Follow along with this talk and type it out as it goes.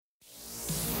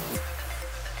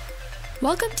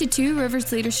Welcome to Two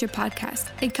Rivers Leadership Podcast,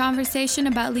 a conversation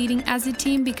about leading as a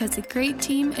team because a great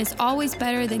team is always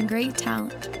better than great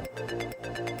talent.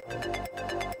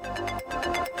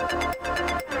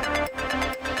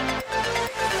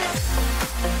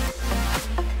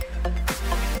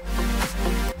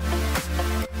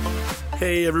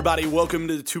 Hey everybody, welcome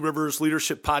to the Two Rivers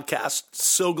Leadership Podcast.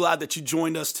 So glad that you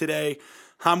joined us today.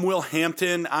 I'm Will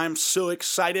Hampton. I'm so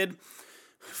excited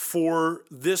for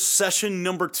this session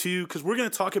number 2 because we're going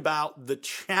to talk about the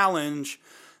challenge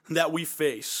that we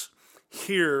face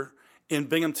here in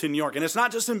Binghamton, New York. And it's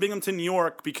not just in Binghamton, New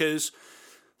York, because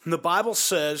the Bible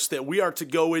says that we are to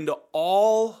go into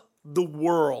all the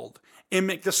world and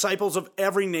make disciples of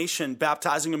every nation,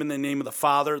 baptizing them in the name of the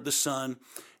Father, the Son,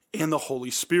 and the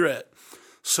Holy Spirit.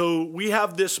 So we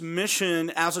have this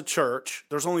mission as a church.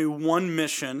 There's only one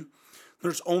mission.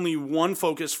 There's only one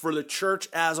focus for the church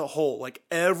as a whole, like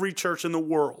every church in the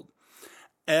world.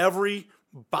 Every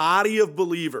body of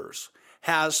believers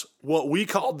has what we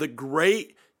call the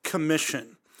Great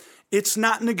Commission. It's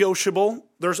not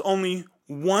negotiable. There's only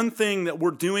one thing that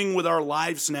we're doing with our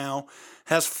lives now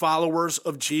as followers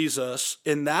of Jesus,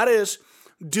 and that is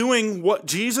doing what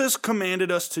Jesus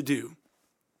commanded us to do.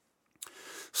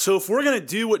 So if we're going to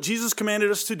do what Jesus commanded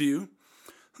us to do,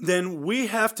 then we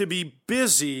have to be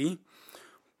busy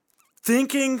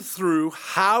thinking through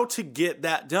how to get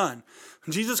that done.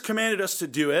 Jesus commanded us to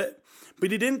do it, but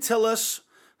he didn't tell us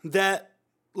that,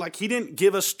 he didn't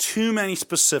give us too many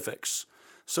specifics.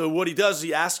 So what he does,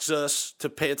 he asks us to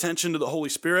pay attention to the Holy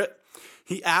Spirit.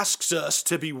 He asks us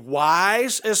to be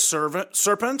wise as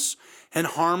serpents and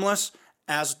harmless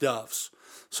as doves.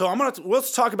 So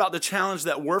let's talk about the challenge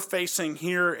that we're facing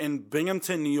here in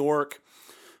Binghamton, New York,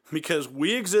 because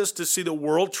we exist to see the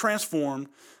world transformed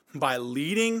by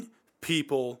leading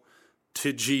people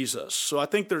to Jesus. So I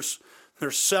think there's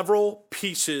several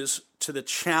pieces to the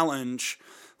challenge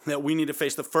that we need to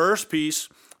face. The first piece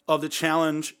of the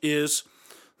challenge is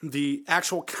the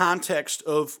actual context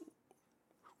of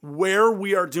where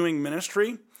we are doing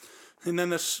ministry. And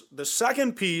then the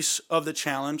second piece of the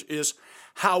challenge is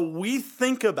how we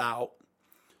think about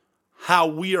how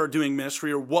we are doing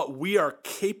ministry or what we are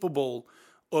capable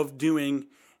of doing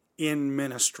in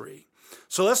ministry.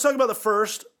 So let's talk about the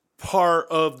first part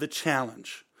of the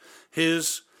challenge,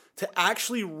 is to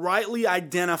actually rightly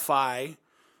identify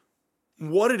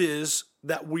what it is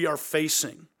that we are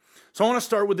facing. So I want to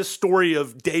start with the story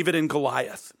of David and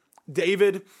Goliath.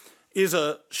 David is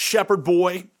a shepherd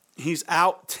boy. He's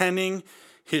out tending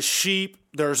his sheep.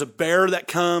 There's a bear that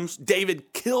comes.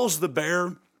 David kills the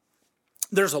bear.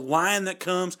 There's a lion that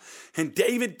comes, and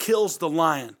David kills the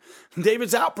lion.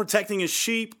 David's out protecting his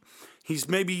sheep. He's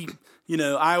maybe,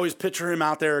 I always picture him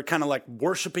out there kind of like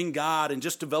worshiping God and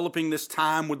just developing this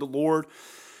time with the Lord.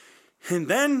 And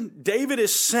then David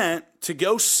is sent to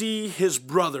go see his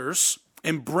brothers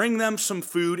and bring them some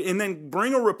food and then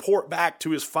bring a report back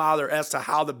to his father as to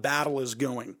how the battle is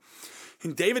going.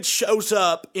 And David shows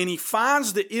up and he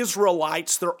finds the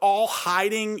Israelites. They're all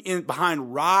hiding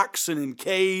behind rocks and in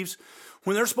caves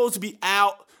when they're supposed to be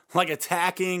out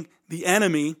attacking the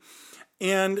enemy.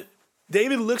 And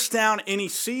David looks down and he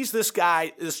sees this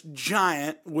guy, this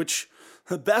giant, which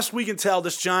the best we can tell,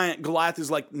 this giant Goliath is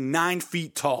 9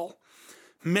 feet tall,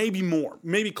 maybe more,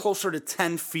 maybe closer to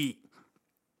 10 feet.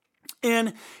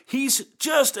 And he's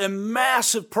just a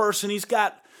massive person. He's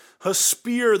got a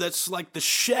spear that's like the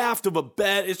shaft of a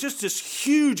bed. It's just this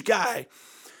huge guy.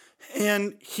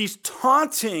 And he's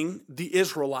taunting the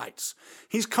Israelites.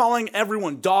 He's calling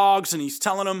everyone dogs, and he's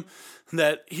telling them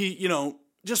that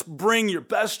just bring your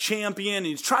best champion. And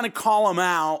he's trying to call them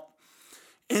out.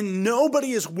 And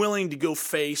nobody is willing to go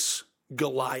face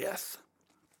Goliath.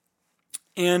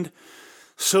 And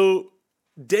so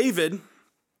David,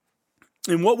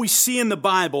 and what we see in the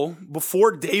Bible,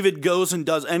 before David goes and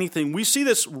does anything, we see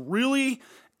this really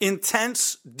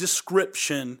intense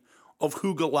description of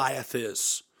who Goliath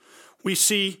is. We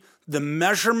see the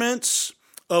measurements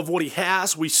of what he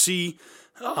has. We see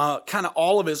kind of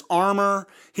all of his armor.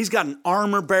 He's got an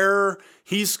armor bearer.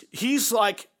 We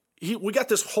got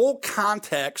this whole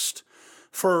context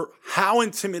for how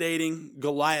intimidating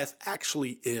Goliath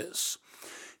actually is.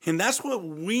 And that's what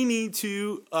we need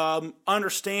to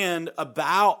understand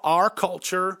about our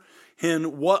culture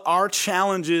and what our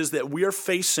challenges that we are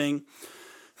facing,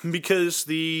 because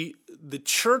the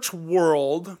church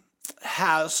world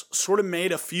has sort of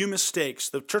made a few mistakes.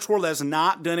 The church world has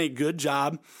not done a good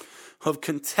job of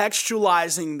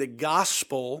contextualizing the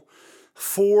gospel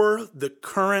for the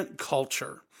current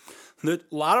culture. A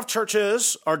lot of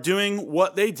churches are doing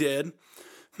what they did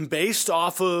based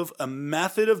off of a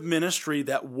method of ministry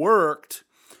that worked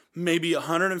maybe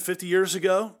 150 years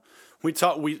ago.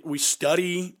 We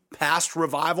study past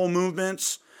revival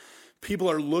movements. People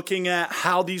are looking at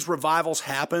how these revivals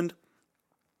happened,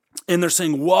 and they're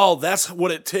saying, well, that's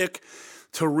what it took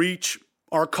to reach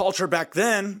our culture back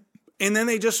then. And then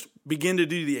they just begin to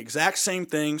do the exact same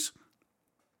things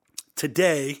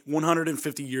today,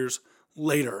 150 years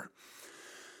later.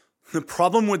 The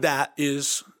problem with that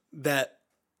is that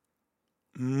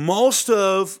most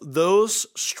of those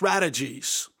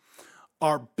strategies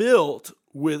are built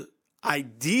with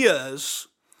ideas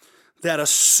that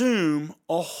assume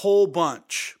a whole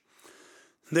bunch.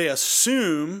 They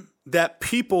assume that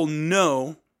people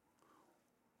know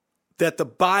that the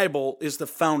Bible is the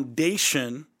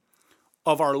foundation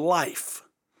of our life.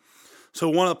 So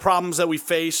one of the problems that we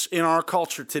face in our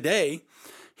culture today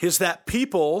is that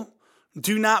people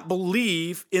do not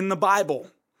believe in the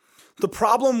Bible. The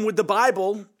problem with the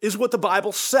Bible is what the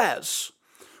Bible says.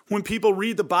 When people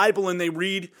read the Bible and they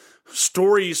read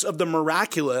stories of the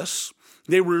miraculous,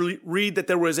 they read that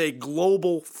there was a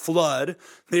global flood.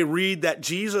 They read that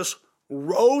Jesus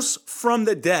rose from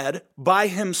the dead by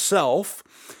himself.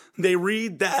 They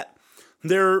read that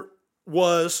there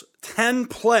was 10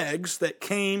 plagues that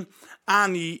came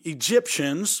on the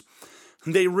Egyptians.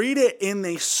 They read it and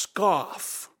they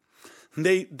scoff.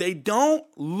 They don't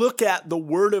look at the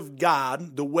Word of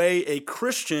God the way a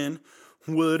Christian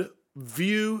would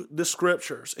view the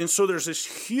Scriptures. And so there's this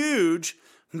huge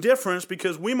difference,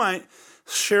 because we might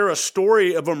share a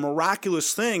story of a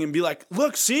miraculous thing and be like,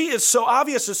 look, see, it's so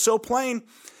obvious, it's so plain.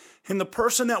 And the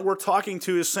person that we're talking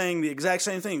to is saying the exact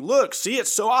same thing. Look, see,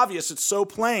 it's so obvious, it's so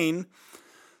plain.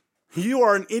 You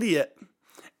are an idiot.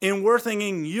 And we're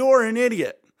thinking, you're an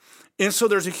idiot. And so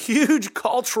there's a huge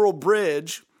cultural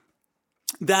bridge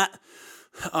that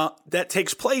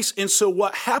takes place. And so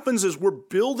what happens is we're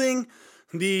building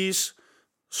these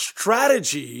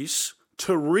strategies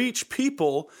to reach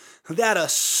people that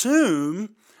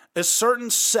assume a certain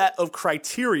set of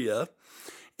criteria,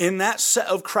 and that set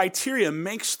of criteria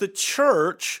makes the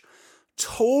church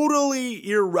totally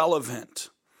irrelevant.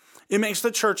 It makes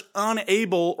the church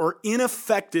unable or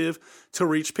ineffective to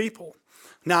reach people.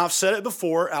 Now, I've said it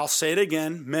before, I'll say it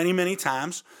again many, many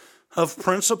times. Of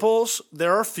principles,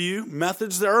 there are few.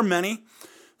 Methods, there are many.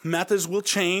 Methods will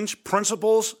change.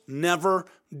 Principles never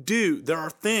do. There are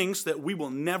things that we will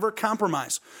never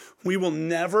compromise. We will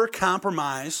never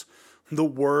compromise the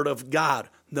Word of God.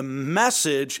 The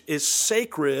message is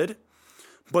sacred,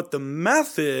 but the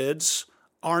methods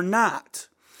are not.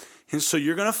 And so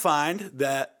you're going to find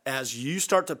that as you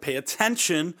start to pay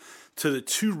attention to the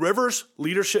Two Rivers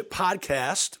Leadership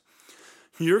Podcast,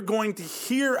 you're going to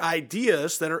hear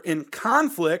ideas that are in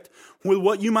conflict with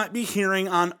what you might be hearing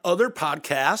on other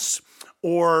podcasts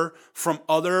or from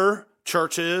other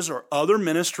churches or other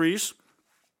ministries,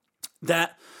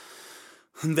 that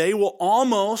they will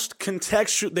almost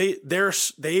they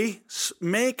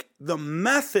make the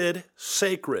method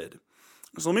sacred.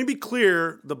 So let me be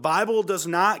clear, the Bible does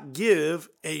not give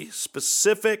a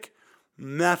specific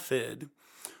method.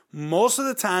 Most of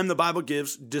the time, the Bible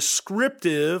gives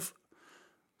descriptive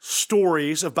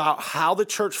stories about how the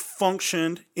church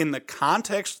functioned in the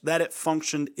context that it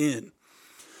functioned in.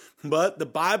 But the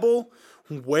Bible,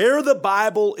 where the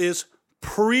Bible is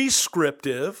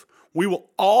prescriptive, we will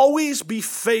always be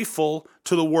faithful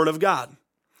to the Word of God.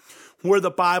 Where the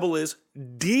Bible is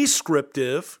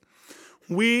descriptive,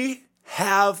 we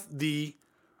have the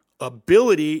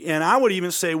ability, and I would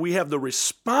even say we have the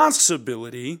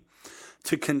responsibility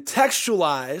to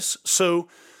contextualize so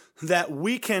that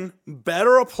we can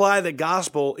better apply the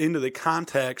gospel into the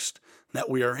context that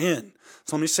we are in.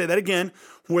 So let me say that again.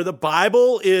 Where the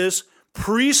Bible is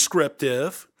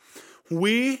prescriptive,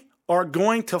 we are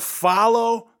going to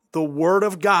follow the Word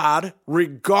of God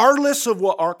regardless of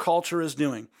what our culture is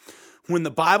doing. When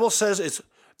the Bible says it's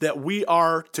that we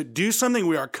are to do something,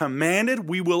 we are commanded,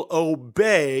 we will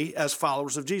obey as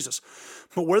followers of Jesus.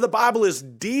 But where the Bible is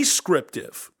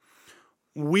descriptive,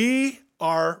 we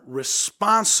are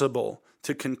responsible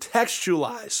to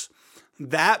contextualize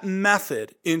that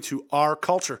method into our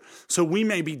culture. So we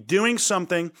may be doing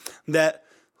something that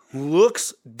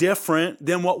looks different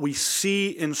than what we see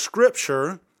in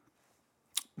Scripture,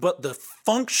 but the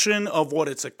function of what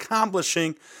it's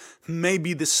accomplishing may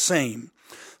be the same.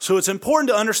 So it's important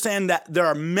to understand that there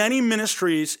are many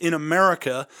ministries in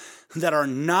America that are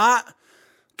not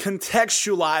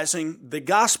contextualizing the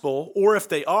gospel, or if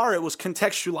they are, it was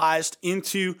contextualized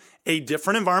into a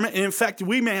different environment. And in fact,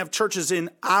 we may have churches in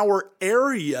our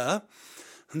area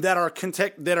that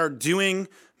are doing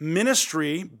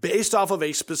ministry based off of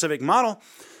a specific model,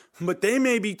 but they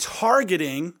may be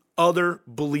targeting other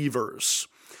believers.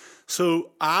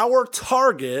 So our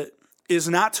target is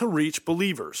not to reach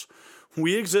believers.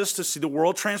 We exist to see the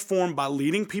world transformed by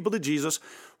leading people to Jesus.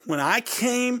 When I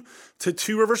came to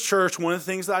Two Rivers Church, one of the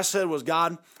things that I said was,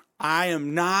 God, I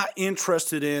am not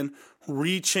interested in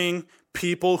reaching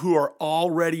people who are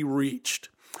already reached.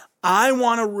 I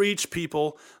want to reach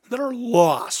people that are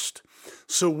lost.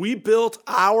 So we built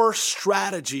our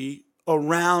strategy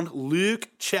around Luke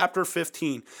chapter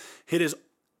 15. It is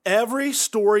every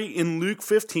story in Luke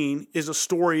 15 is a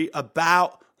story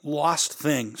about lost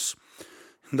things.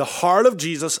 The heart of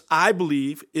Jesus, I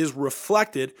believe, is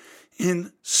reflected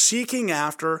in seeking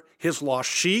after his lost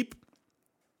sheep.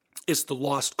 It's the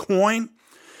lost coin.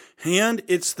 And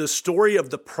it's the story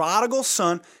of the prodigal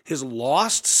son, his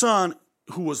lost son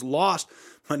who was lost,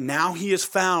 but now he is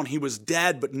found. He was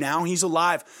dead, but now he's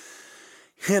alive.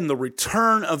 And the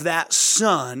return of that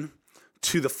son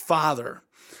to the Father.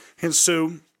 And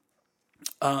so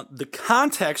the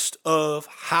context of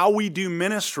how we do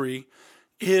ministry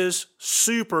is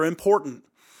super important.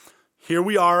 Here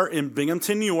we are in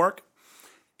Binghamton, New York,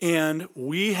 and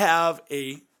we have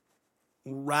a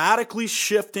radically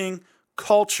shifting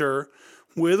culture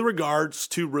with regards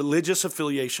to religious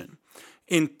affiliation.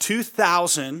 In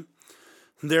 2000,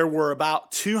 there were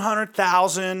about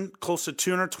 200,000, close to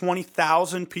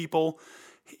 220,000 people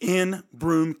in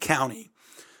Broome County.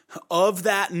 Of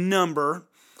that number,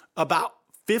 about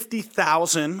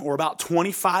 50,000, or about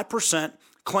 25%,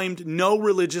 claimed no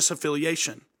religious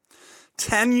affiliation.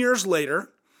 10 years later,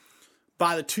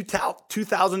 by the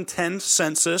 2010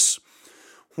 census,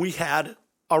 we had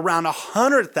around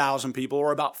 100,000 people,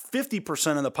 or about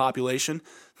 50% of the population,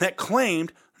 that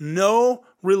claimed no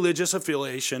religious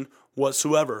affiliation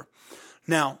whatsoever.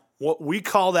 Now, what we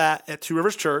call that at Two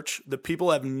Rivers Church, the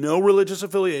people have no religious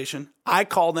affiliation, I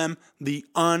call them the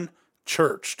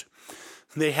unchurched.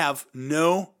 They have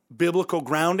no biblical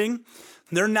grounding.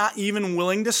 They're not even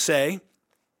willing to say,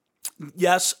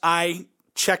 yes, I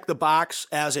check the box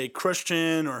as a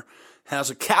Christian or as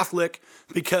a Catholic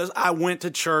because I went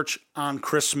to church on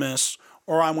Christmas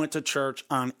or I went to church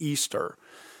on Easter.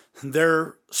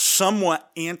 They're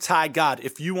somewhat anti-God.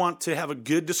 If you want to have a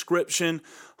good description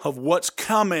of what's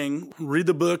coming, read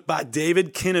the book by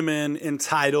David Kinnaman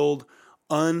entitled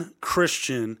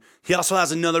Unchristian. He also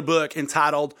has another book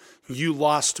entitled You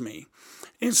Lost Me.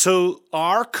 And so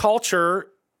our culture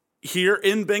here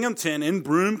in Binghamton, in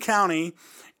Broome County,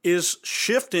 is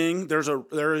shifting. There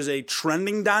is a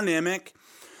trending dynamic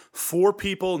for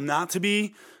people not to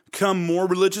become more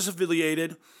religious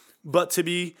affiliated, but to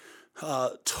be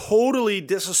totally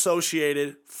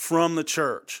disassociated from the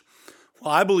church.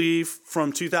 Well, I believe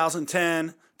from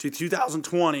 2010 to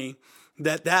 2020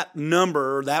 that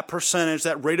number, that percentage,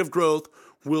 that rate of growth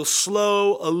will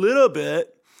slow a little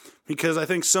bit, because I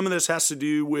think some of this has to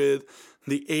do with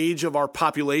the age of our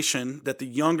population, that the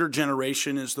younger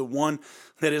generation is the one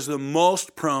that is the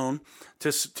most prone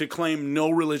to claim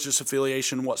no religious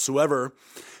affiliation whatsoever.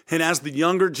 And as the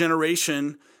younger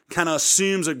generation kind of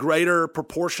assumes a greater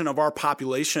proportion of our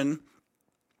population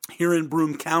here in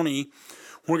Broome County,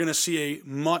 we're going to see a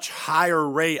much higher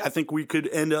rate. I think we could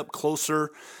end up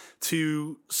closer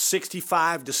to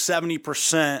 65 to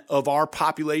 70% of our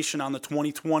population on the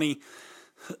 2020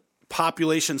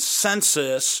 population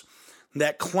census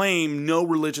that claim no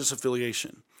religious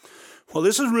affiliation. Well,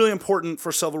 this is really important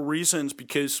for several reasons,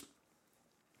 because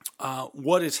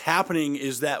what is happening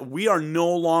is that we are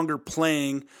no longer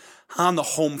playing on the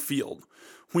home field.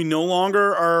 We no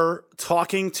longer are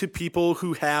talking to people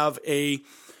who have a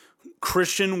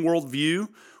Christian worldview.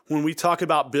 When we talk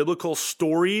about biblical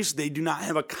stories, they do not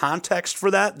have a context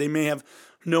for that. They may have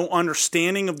no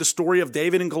understanding of the story of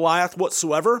David and Goliath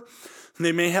whatsoever.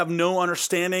 They may have no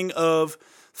understanding of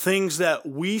things that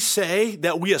we say,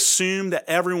 that we assume that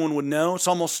everyone would know. It's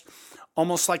almost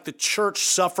like the church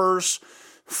suffers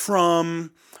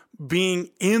from being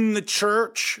in the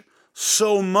church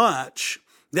so much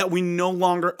that we no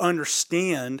longer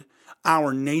understand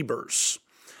our neighbors.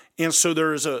 And so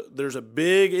there's a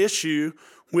big issue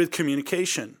with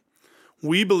communication.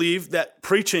 We believe that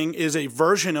preaching is a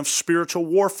version of spiritual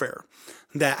warfare,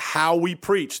 that how we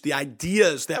preach, the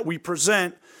ideas that we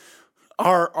present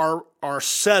are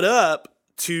set up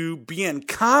to be in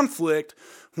conflict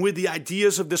with the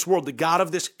ideas of this world. The God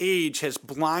of this age has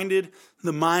blinded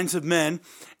the minds of men,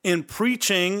 and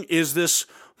preaching is this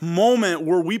moment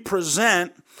where we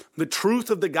present the truth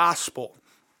of the gospel.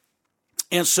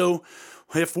 And so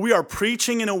if we are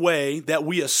preaching in a way that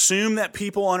we assume that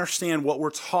people understand what we're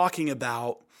talking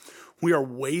about, we are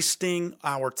wasting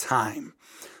our time.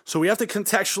 So we have to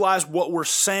contextualize what we're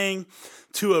saying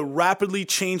to a rapidly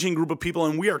changing group of people.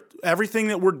 And everything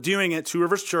that we're doing at Two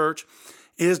Rivers Church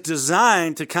is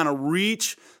designed to kind of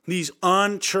reach these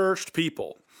unchurched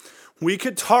people. We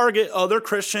could target other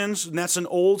Christians, and that's an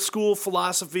old school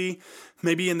philosophy.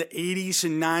 Maybe in the 80s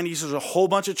and 90s, there's a whole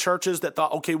bunch of churches that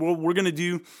thought, okay, well, we're going to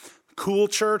do cool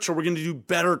church or we're going to do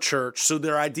better church. So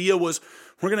their idea was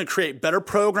we're going to create better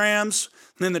programs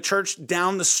than the church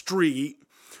down the street.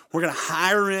 We're going to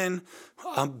hire in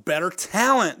better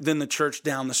talent than the church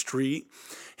down the street.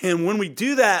 And when we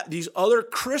do that, these other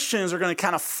Christians are going to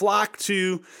kind of flock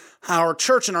to our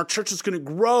church, and our church is going to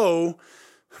grow.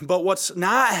 But what's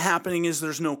not happening is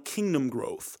there's no kingdom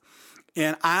growth.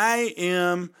 And I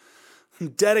am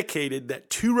dedicated that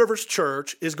Two Rivers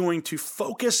Church is going to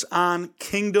focus on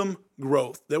kingdom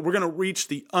growth, that we're going to reach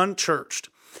the unchurched.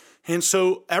 And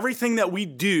so everything that we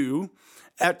do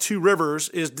at Two Rivers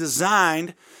is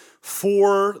designed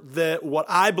for what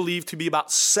I believe to be about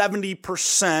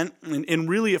 70%. And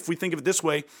really, if we think of it this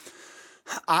way,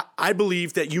 I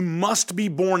believe that you must be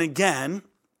born again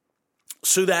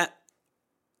so that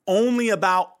only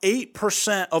about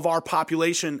 8% of our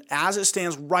population, as it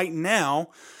stands right now,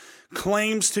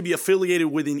 claims to be affiliated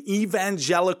with an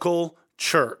evangelical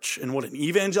church. And what an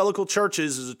evangelical church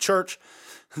is a church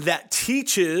that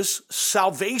teaches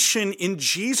salvation in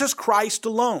Jesus Christ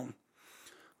alone.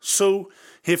 So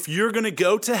if you're going to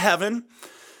go to heaven,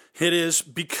 it is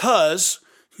because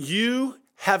you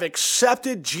have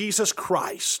accepted Jesus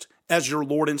Christ as your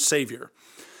Lord and Savior.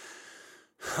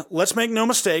 Let's make no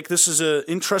mistake, this is an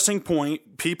interesting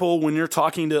point. People, when you're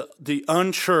talking to the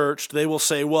unchurched, they will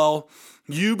say, well,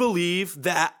 you believe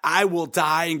that I will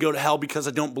die and go to hell because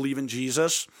I don't believe in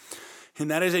Jesus.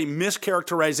 And that is a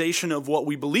mischaracterization of what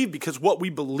we believe, because what we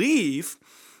believe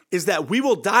is that we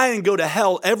will die and go to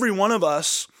hell, every one of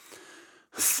us,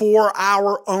 for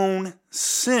our own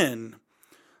sin.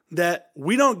 That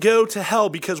we don't go to hell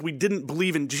because we didn't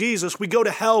believe in Jesus. We go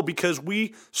to hell because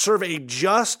we serve a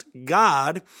just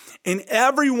God, and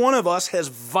every one of us has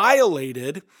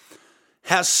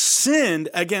sinned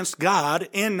against God.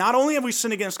 And not only have we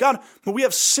sinned against God, but we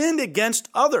have sinned against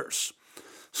others.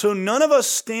 So none of us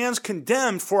stands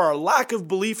condemned for our lack of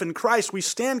belief in Christ. We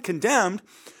stand condemned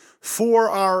for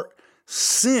our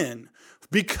sin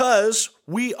because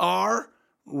we are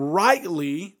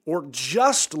rightly or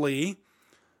justly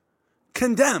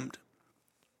condemned.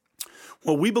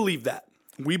 Well, we believe that.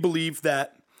 We believe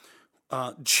that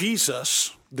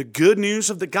Jesus, the good news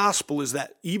of the gospel is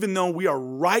that even though we are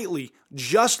rightly,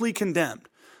 justly condemned,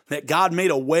 that God made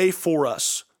a way for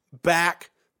us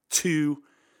back to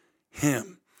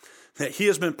Him. That He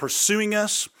has been pursuing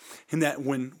us, and that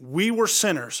when we were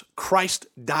sinners, Christ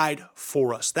died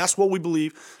for us. That's what we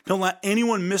believe. Don't let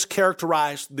anyone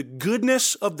mischaracterize the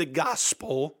goodness of the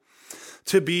gospel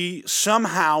to be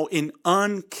somehow an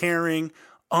uncaring,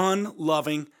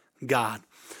 unloving God.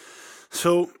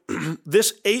 So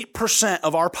this 8%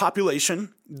 of our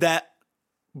population that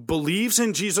believes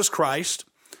in Jesus Christ,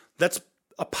 that's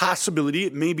a possibility.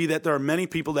 It may be that there are many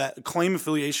people that claim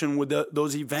affiliation with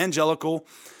those evangelical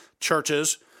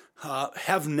churches,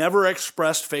 have never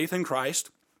expressed faith in Christ.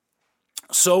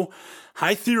 So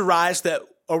I theorize that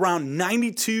around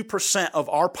 92% of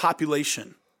our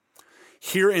population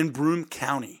here in Broome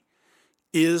County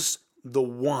is the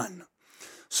one.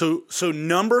 So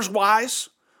numbers-wise,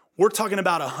 we're talking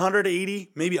about 180,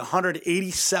 maybe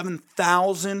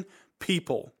 187,000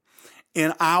 people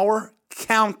in our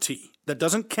county. That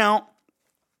doesn't count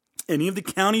any of the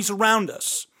counties around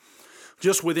us.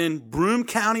 Just within Broome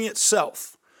County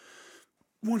itself,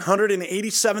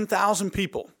 187,000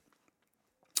 people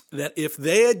that if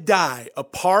they had died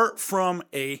apart from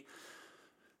a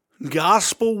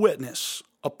gospel witness,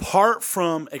 apart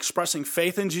from expressing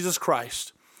faith in Jesus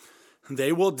Christ,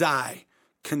 they will die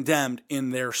condemned in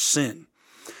their sin.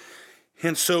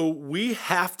 And so we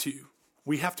have to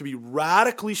be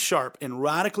radically sharp and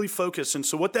radically focused. And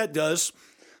so what that does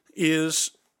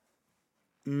is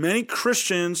many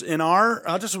Christians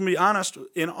I'll just be honest,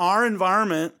 in our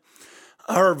environment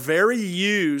are very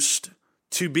used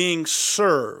to being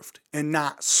served and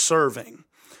not serving.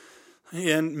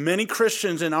 And many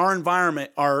Christians in our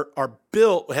environment have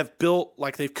built,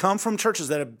 like they've come from churches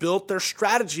that have built their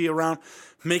strategy around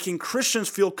making Christians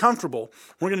feel comfortable.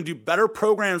 We're going to do better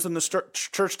programs than the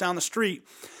church down the street.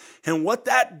 And what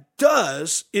that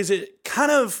does is it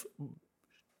kind of,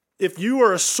 if you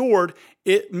are a sword,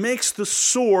 it makes the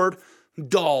sword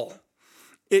dull.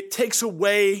 It takes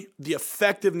away the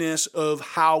effectiveness of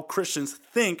how Christians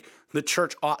think the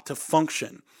church ought to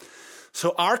function.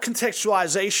 So our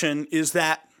contextualization is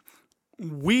that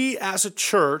we as a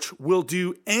church will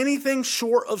do anything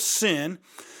short of sin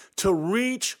to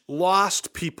reach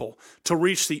lost people, to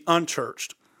reach the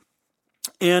unchurched.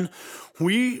 And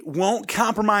we won't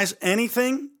compromise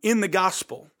anything in the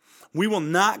gospel. We will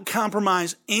not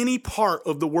compromise any part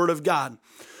of the Word of God,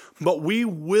 but we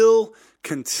will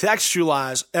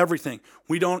contextualize everything.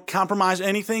 We don't compromise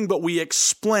anything, but we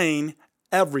explain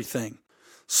everything.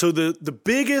 So the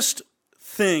biggest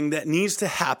thing that needs to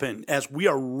happen as we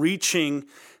are reaching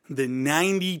the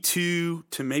 92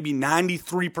 to maybe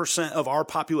 93% of our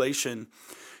population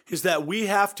is that we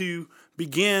have to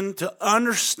begin to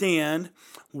understand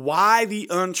why the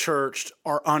unchurched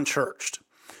are unchurched.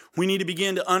 We need to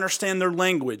begin to understand their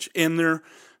language and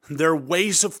their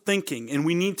ways of thinking, and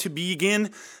we need to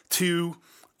begin to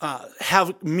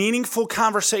have meaningful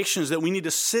conversations, that we need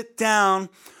to sit down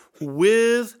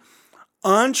with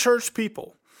unchurched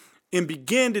people and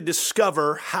begin to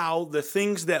discover how the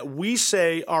things that we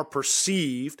say are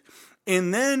perceived,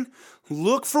 and then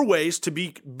look for ways to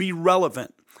be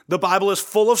relevant. The Bible is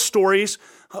full of stories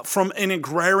from an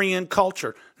agrarian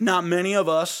culture. Not many of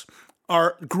us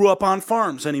grew up on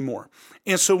farms anymore.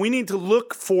 And so we need to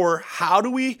look for how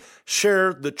do we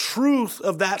share the truth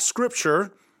of that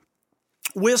scripture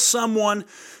with someone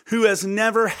who has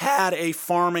never had a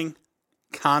farming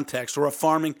context or a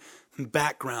farming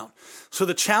background. So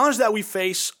the challenge that we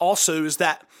face also is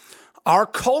that our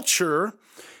culture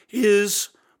is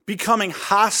becoming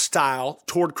hostile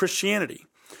toward Christianity.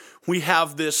 We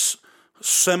have this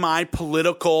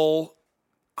semi-political,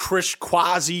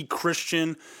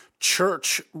 quasi-Christian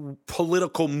church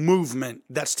political movement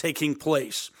that's taking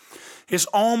place. It's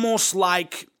almost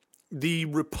like the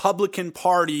Republican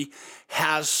Party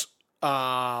has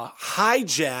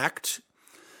hijacked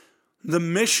the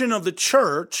mission of the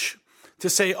church to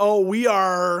say, oh, we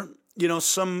are,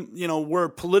 we're a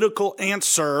political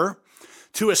answer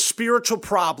to a spiritual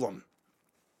problem.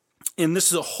 And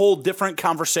this is a whole different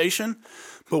conversation,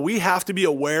 but we have to be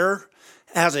aware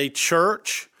as a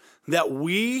church that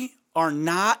we are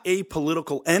not a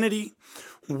political entity.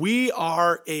 We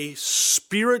are a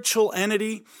spiritual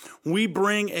entity. We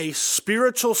bring a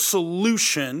spiritual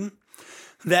solution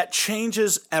that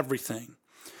changes everything.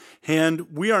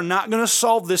 And we are not going to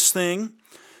solve this thing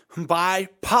by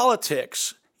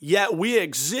politics, yet we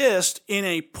exist in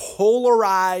a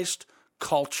polarized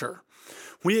culture.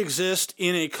 We exist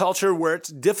in a culture where it's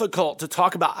difficult to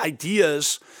talk about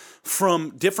ideas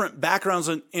from different backgrounds,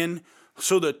 and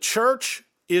so the church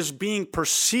is being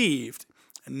perceived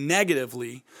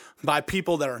negatively by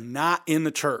people that are not in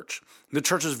the church. The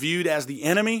church is viewed as the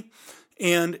enemy,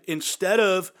 and instead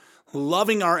of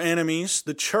loving our enemies,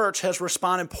 the church has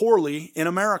responded poorly in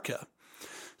America.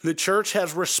 The church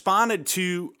has responded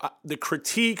to the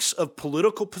critiques of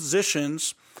political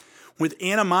positions with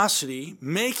animosity,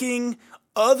 making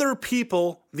other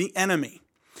people the enemy.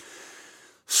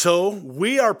 So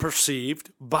we are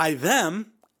perceived by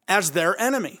them as their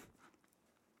enemy.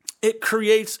 It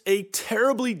creates a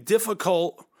terribly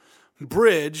difficult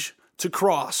bridge to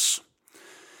cross.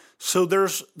 So there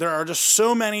are just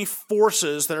so many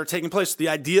forces that are taking place. The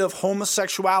idea of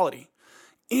homosexuality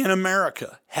in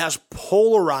America has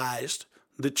polarized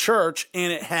the church,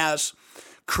 and it has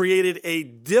created a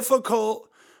difficult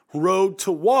road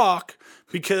to walk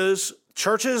because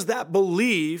churches that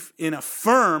believe and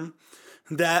affirm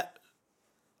that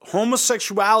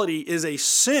homosexuality is a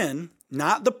sin,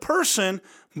 not the person,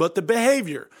 but the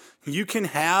behavior. You can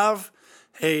have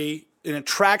an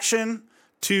attraction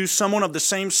to someone of the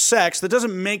same sex. That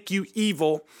doesn't make you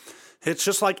evil. It's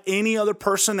just like any other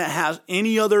person that has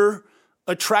any other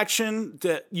attraction,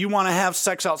 that you want to have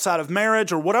sex outside of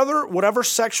marriage or whatever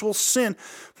sexual sin.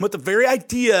 But the very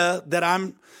idea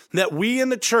that we in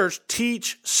the church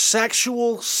teach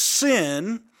sexual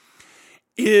sin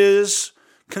is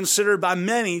considered by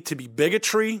many to be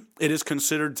bigotry. It is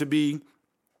considered to be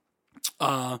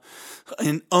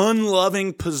an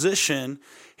unloving position.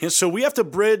 And so we have to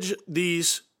bridge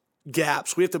these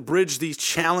gaps. We have to bridge these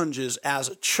challenges as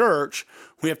a church.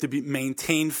 We have to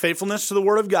maintain faithfulness to the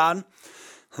Word of God,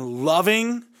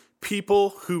 loving people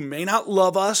who may not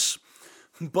love us,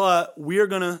 but we are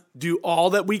going to do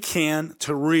all that we can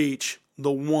to reach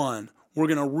the one. We're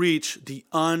going to reach the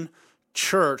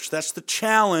unchurched. That's the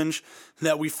challenge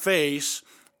that we face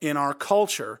in our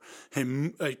culture.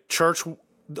 A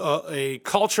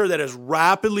culture that is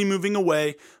rapidly moving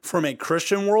away from a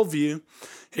Christian worldview,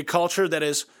 a culture that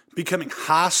is becoming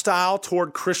hostile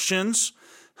toward Christians,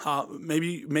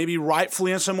 maybe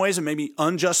rightfully in some ways and maybe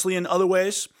unjustly in other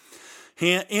ways,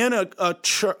 and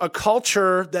a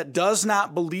culture that does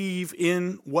not believe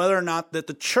in whether or not that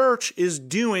the church is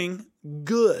doing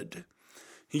good.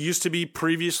 It used to be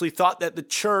previously thought that the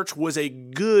church was a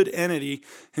good entity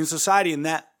in society, and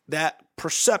that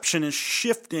perception is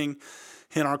shifting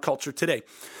in our culture today.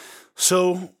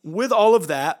 So with all of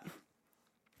that,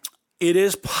 it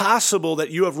is possible that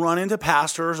you have run into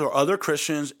pastors or other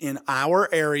Christians in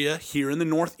our area here in the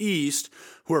Northeast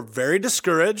who are very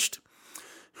discouraged,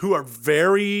 who are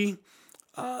very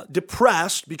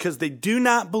depressed because they do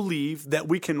not believe that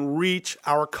we can reach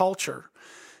our culture.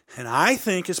 And I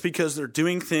think it's because they're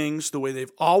doing things the way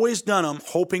they've always done them,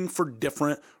 hoping for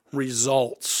different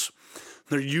results.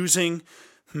 They're using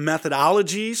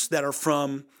methodologies that are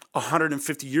from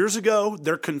 150 years ago.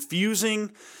 They're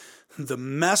confusing the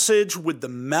message with the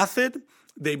method.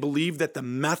 They believe that the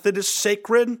method is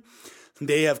sacred.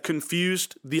 They have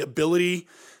confused the ability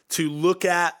to look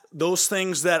at those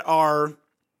things that are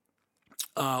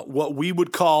what we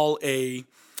would call a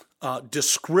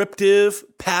descriptive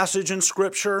passage in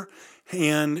Scripture,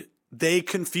 and they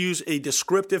confuse a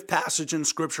descriptive passage in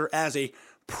Scripture as a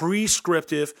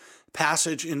prescriptive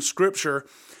passage in Scripture.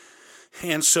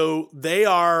 And so they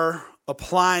are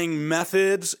applying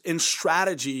methods and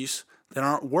strategies that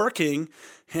aren't working,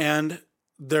 and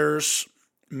there's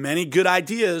many good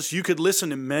ideas. You could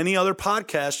listen to many other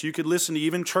podcasts. You could listen to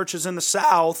even churches in the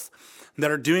South that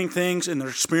are doing things and they're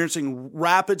experiencing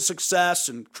rapid success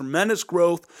and tremendous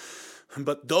growth.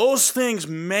 But those things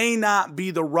may not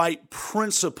be the right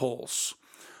principles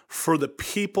for the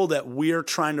people that we are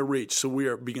trying to reach. So we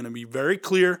are going to be very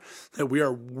clear that we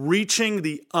are reaching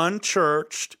the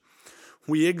unchurched.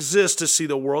 We exist to see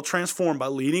the world transformed by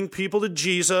leading people to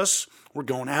Jesus. We're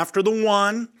going after the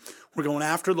one. We're going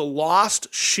after the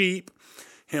lost sheep.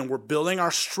 And we're building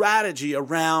our strategy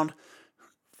around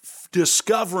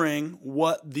discovering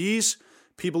what these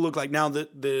people look like. Now,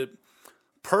 the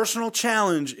personal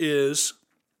challenge is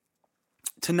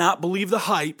to not believe the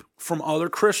hype from other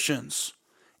Christians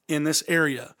in this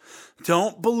area.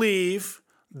 Don't believe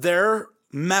their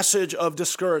message of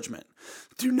discouragement.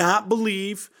 Do not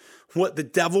believe what the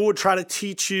devil would try to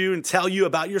teach you and tell you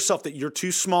about yourself, that you're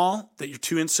too small, that you're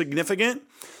too insignificant,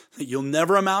 that you'll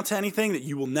never amount to anything, that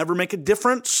you will never make a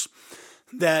difference,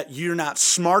 that you're not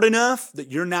smart enough,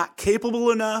 that you're not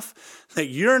capable enough, that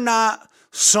you're not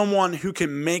someone who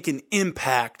can make an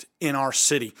impact in our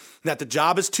city, that the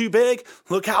job is too big,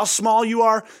 look how small you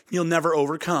are, you'll never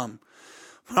overcome.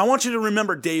 But I want you to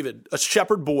remember David, a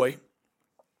shepherd boy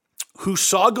who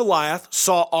saw Goliath,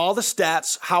 saw all the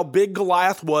stats, how big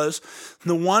Goliath was,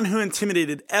 the one who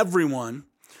intimidated everyone,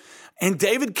 and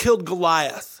David killed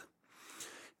Goliath.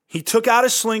 He took out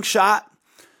his slingshot.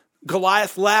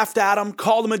 Goliath laughed at him,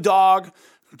 called him a dog,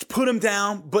 put him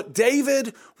down, but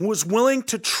David was willing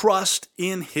to trust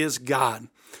in his God.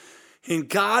 And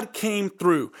God came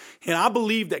through. And I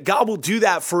believe that God will do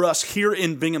that for us here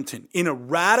in Binghamton. In a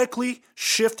radically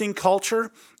shifting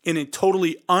culture, in a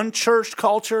totally unchurched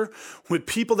culture, with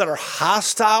people that are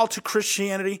hostile to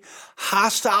Christianity,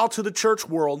 hostile to the church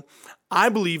world, I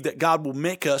believe that God will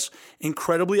make us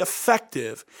incredibly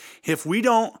effective if we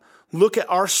don't look at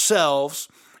ourselves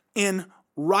and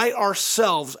write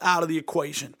ourselves out of the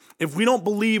equation. If we don't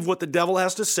believe what the devil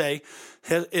has to say,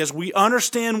 as we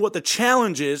understand what the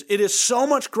challenge is, it is so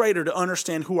much greater to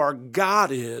understand who our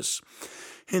God is,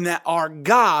 and that our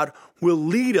God will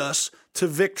lead us to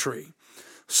victory.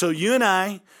 So you and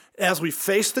I, as we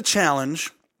face the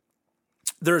challenge,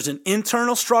 there's an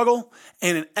internal struggle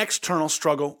and an external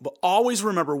struggle, but always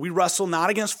remember, we wrestle not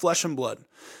against flesh and blood,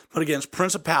 but against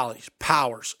principalities,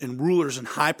 powers, and rulers in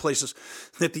high places,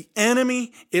 that the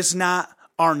enemy is not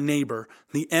our neighbor.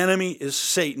 The enemy is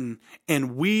Satan,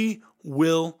 and we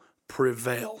will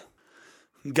prevail.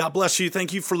 God bless you.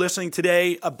 Thank you for listening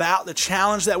today about the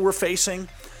challenge that we're facing.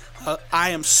 I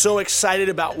am so excited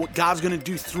about what God's going to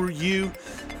do through you.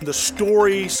 The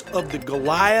stories of the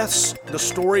Goliaths, the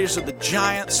stories of the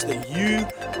giants that you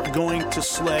are going to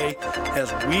slay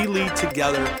as we lead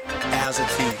together as a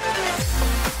team.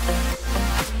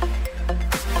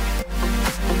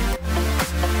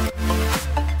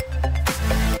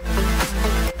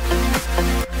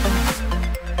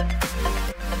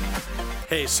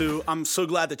 Hey, so I'm so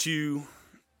glad that you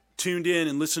tuned in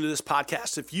and listened to this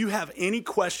podcast. If you have any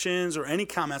questions or any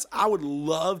comments, I would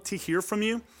love to hear from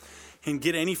you and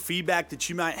get any feedback that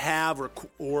you might have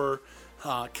or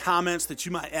comments that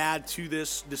you might add to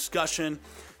this discussion.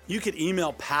 You could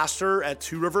email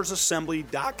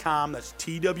pastor@tworiversassembly.com. That's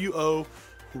TWO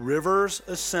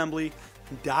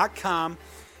riversassembly.com,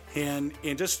 and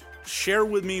just share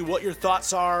with me what your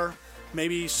thoughts are.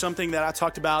 Maybe something that I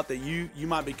talked about that you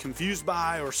might be confused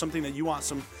by, or something that you want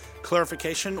some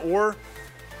clarification, or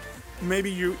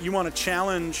maybe you want to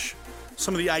challenge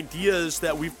some of the ideas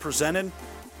that we've presented.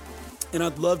 And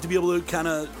I'd love to be able to kind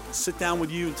of sit down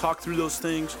with you and talk through those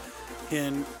things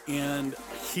and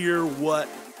hear what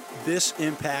this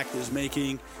impact is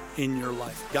making in your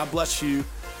life. God bless you.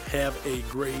 Have a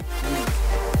great week.